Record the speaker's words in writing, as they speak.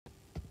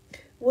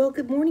Well,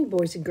 good morning,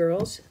 boys and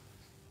girls.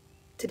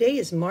 Today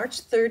is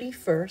March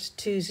 31st,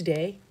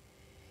 Tuesday,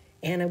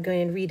 and I'm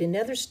going to read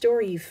another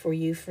story for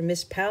you from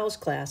Miss Powell's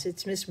class.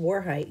 It's Miss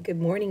Warhite. Good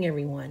morning,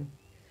 everyone.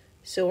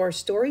 So our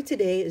story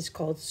today is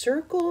called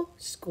Circle,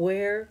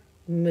 Square,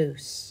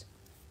 Moose.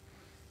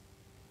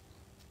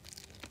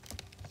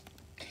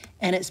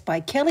 And it's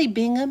by Kelly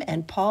Bingham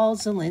and Paul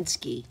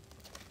Zelinsky.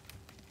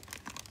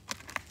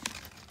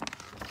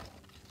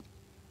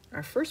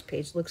 Our first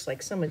page looks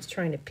like someone's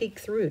trying to peek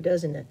through,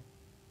 doesn't it?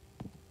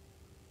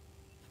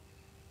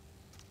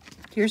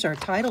 Here's our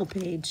title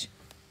page.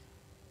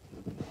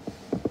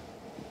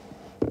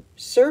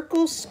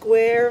 Circle,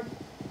 Square,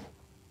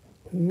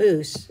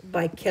 Moose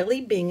by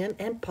Kelly Bingham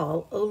and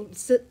Paul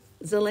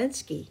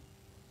Zelinsky.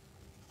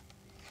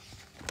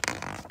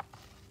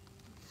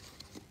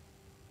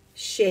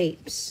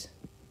 Shapes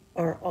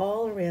are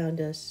all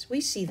around us. We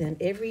see them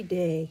every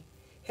day.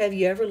 Have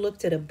you ever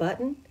looked at a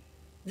button?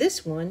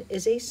 This one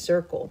is a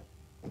circle.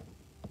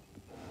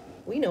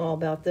 We know all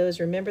about those.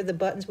 Remember the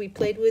buttons we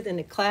played with in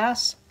the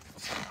class?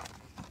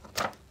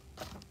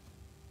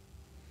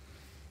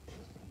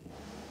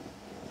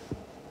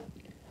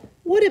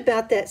 What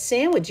about that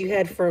sandwich you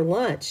had for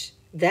lunch?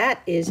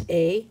 That is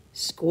a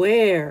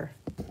square.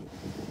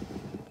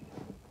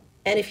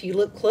 And if you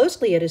look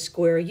closely at a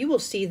square, you will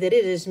see that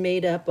it is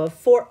made up of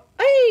four.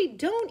 Hey,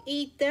 don't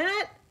eat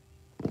that.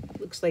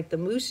 Looks like the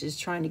moose is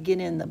trying to get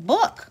in the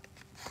book.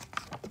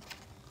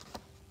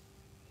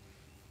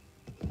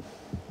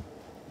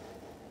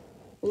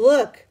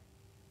 Look,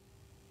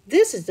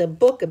 this is a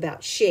book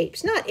about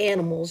shapes, not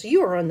animals.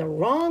 You are on the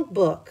wrong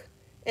book.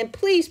 And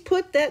please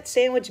put that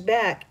sandwich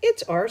back.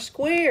 It's our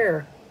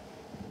square.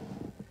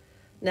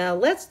 Now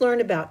let's learn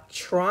about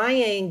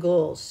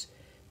triangles.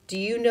 Do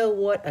you know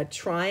what a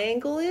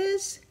triangle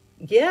is?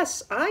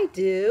 Yes, I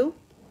do.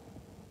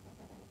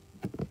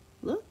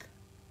 Look,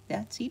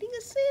 that's eating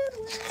a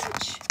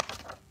sandwich.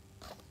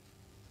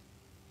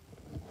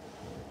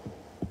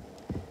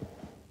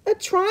 A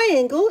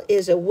triangle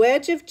is a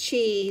wedge of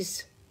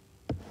cheese,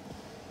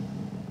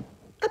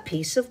 a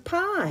piece of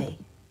pie.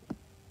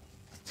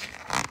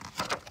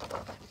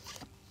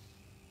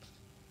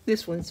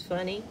 This one's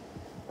funny,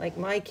 like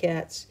my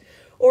cat's.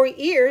 Or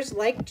ears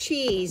like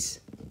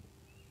cheese.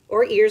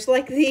 Or ears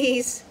like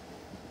these.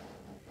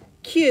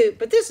 Cute,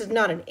 but this is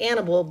not an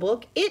animal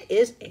book. It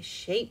is a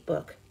shape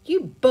book.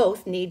 You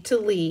both need to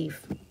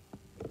leave.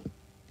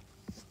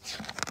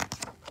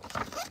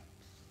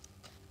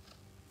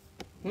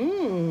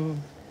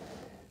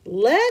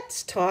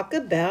 Let's talk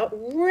about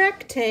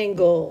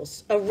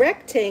rectangles. A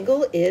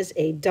rectangle is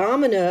a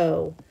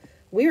domino.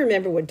 We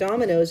remember what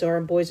dominoes are,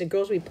 and boys and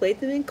girls, we played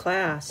them in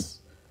class.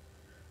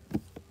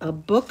 A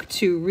book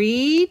to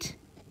read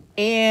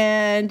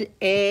and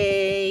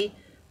a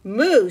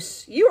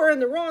moose. You are in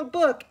the wrong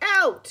book.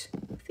 Out!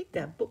 I think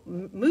that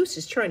moose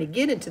is trying to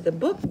get into the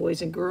book,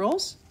 boys and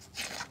girls.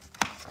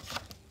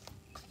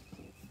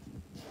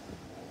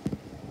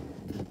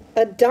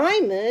 A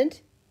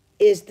diamond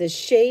is the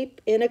shape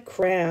in a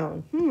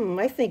crown.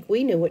 I think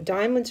we knew what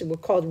diamonds were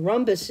called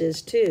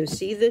rhombuses too.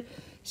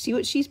 See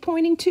what she's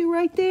pointing to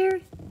right there?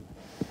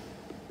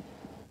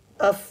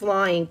 A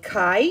flying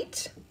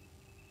kite.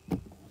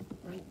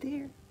 Right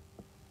there.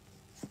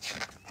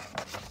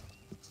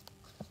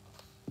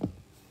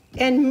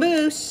 And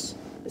moose.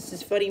 This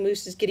is funny,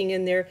 moose is getting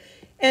in there.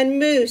 And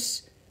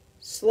moose,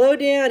 slow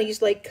down.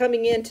 He's like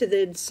coming into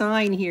the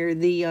sign here,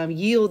 the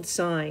yield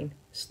sign.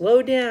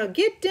 Slow down.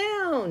 Get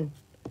down.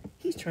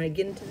 He's trying to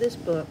get into this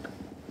book.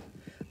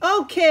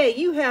 Okay,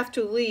 you have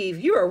to leave.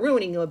 You are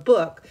ruining a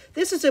book.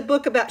 This is a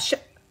book about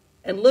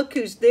and look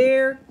who's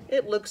there.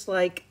 It looks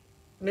like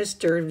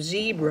Mr.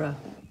 Zebra.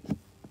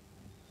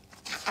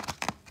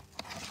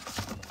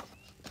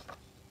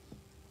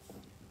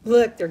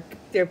 Look,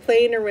 they're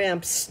playing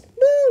around. Psst,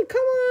 Moon,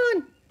 come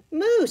on.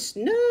 Moose,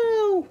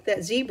 no.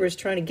 That zebra's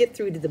trying to get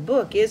through to the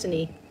book, isn't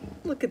he?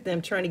 Look at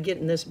them trying to get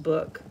in this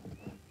book.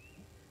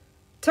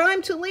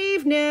 Time to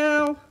leave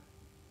now.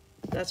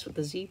 That's what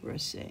the zebra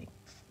is saying.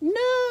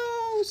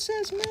 No,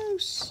 says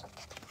Moose.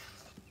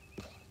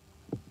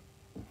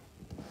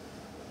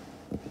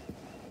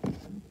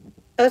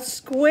 A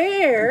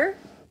square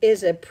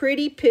is a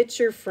pretty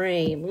picture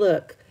frame.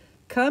 Look,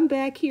 come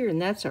back here,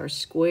 and that's our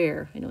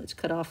square. I know it's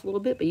cut off a little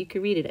bit, but you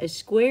can read it. A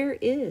square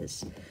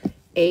is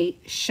a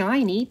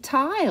shiny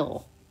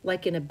tile,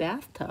 like in a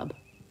bathtub.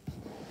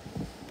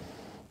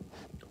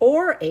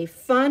 Or a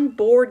fun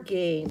board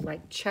game,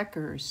 like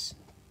checkers.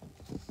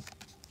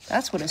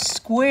 That's what a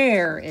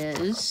square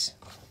is.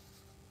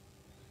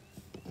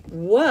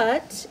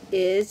 What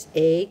is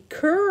a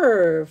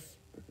curve?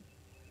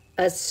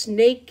 A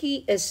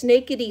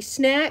snakety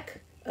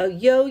snack, a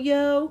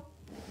yo-yo,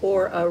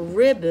 or a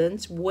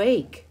ribbon's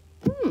wake?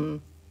 I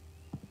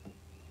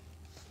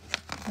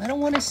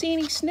don't want to see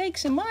any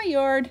snakes in my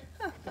yard.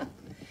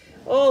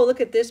 Oh,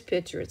 look at this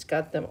picture. It's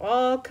got them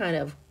all kind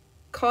of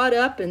caught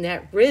up in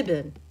that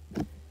ribbon.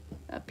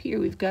 Up here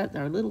we've got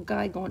our little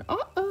guy going,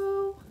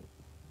 uh-oh,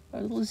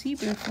 our little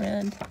zebra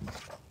friend.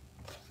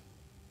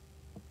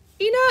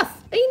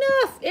 Enough!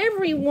 Enough!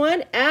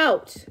 Everyone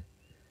out!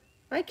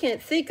 I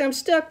can't think, I'm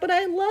stuck, but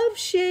I love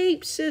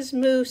shapes, says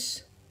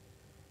Moose.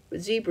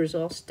 But Zebra's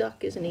all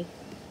stuck, isn't he?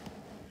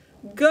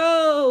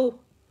 Go!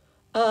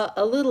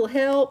 A little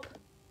help.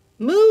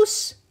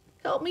 Moose,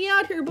 help me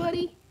out here,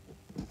 buddy.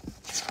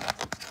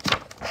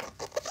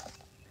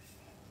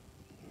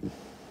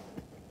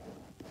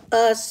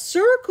 A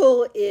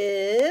circle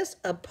is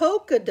a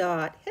polka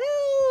dot.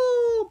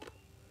 Help!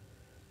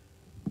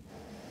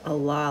 A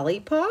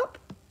lollipop?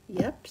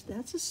 Yep,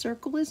 that's a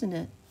circle, isn't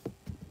it?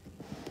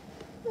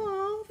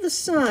 Oh, the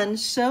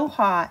sun's so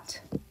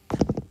hot.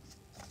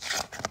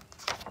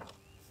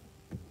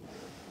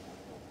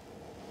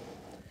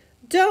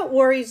 Don't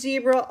worry,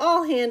 Zebra,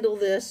 I'll handle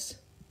this.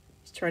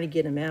 He's trying to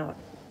get him out.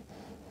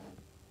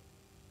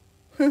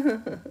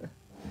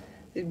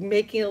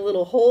 Making a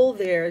little hole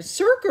there.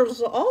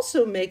 Circles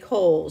also make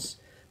holes.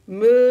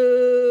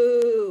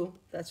 Moo.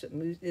 That's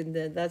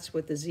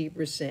what the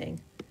zebra's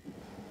saying.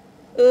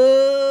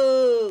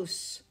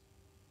 Oos.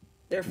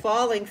 They're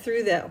falling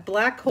through that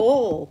black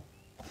hole.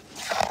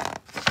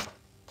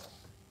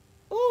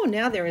 Oh,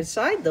 now they're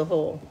inside the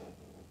hole.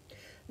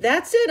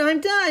 That's it,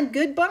 I'm done.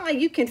 Goodbye.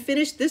 You can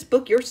finish this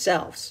book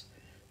yourselves.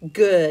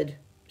 Good,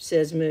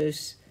 says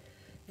Moose.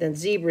 Then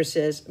Zebra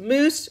says,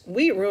 Moose,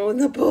 we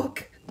ruined the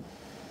book.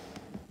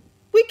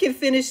 We can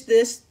finish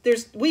this.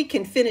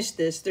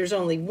 There's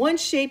only one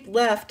shape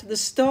left, the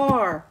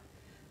star.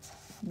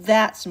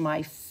 That's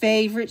my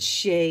favorite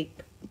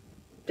shape.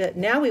 But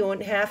now we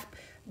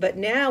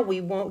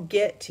won't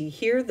get to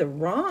hear the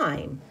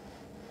rhyme.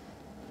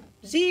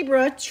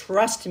 Zebra,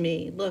 trust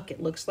me. Look,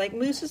 it looks like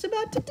Moose is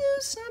about to do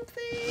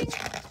something.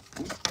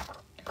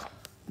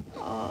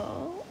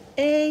 Oh,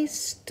 a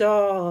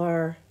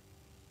star.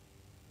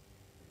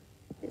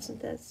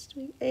 Isn't that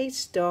sweet? A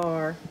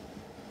star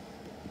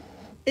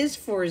is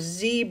for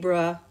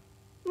Zebra,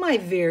 my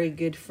very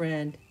good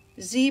friend.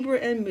 Zebra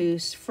and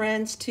Moose,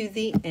 friends to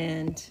the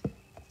end.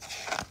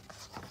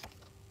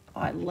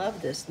 Oh, I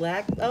love this.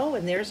 Oh,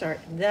 and there's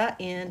the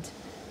end.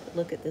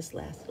 Look at this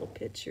last little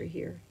picture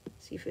here.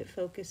 See if it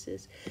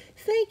focuses.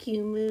 Thank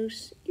you,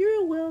 Moose.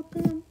 You're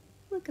welcome.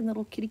 Look, and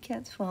little kitty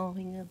cat's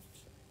following them.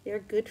 They're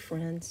good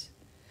friends.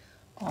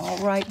 All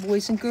right,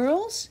 boys and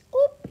girls.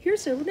 Oh,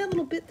 here's another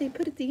little bit they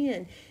put at the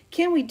end.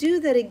 Can we do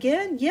that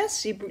again?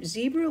 Yes,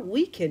 Zebra,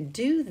 we can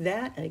do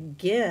that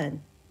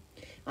again.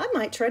 I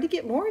might try to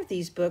get more of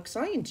these books.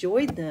 I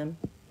enjoyed them.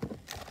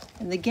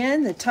 And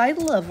again, the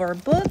title of our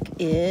book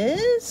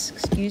is,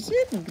 excuse me,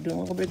 I'm doing a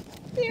little bit,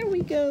 there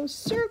we go,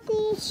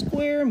 Circle,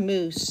 Square,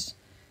 Moose.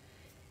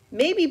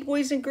 Maybe,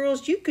 boys and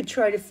girls, you could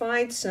try to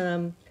find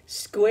some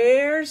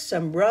squares,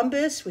 some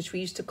rhombus, which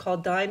we used to call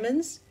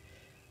diamonds,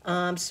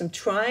 some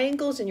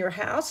triangles in your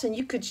house, and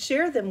you could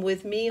share them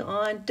with me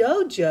on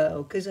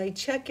Dojo, because I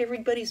check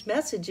everybody's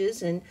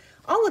messages, and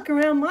I'll look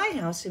around my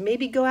house and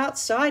maybe go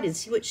outside and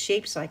see what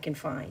shapes I can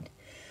find.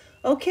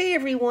 Okay,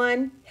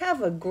 everyone,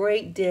 have a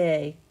great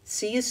day.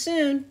 See you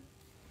soon.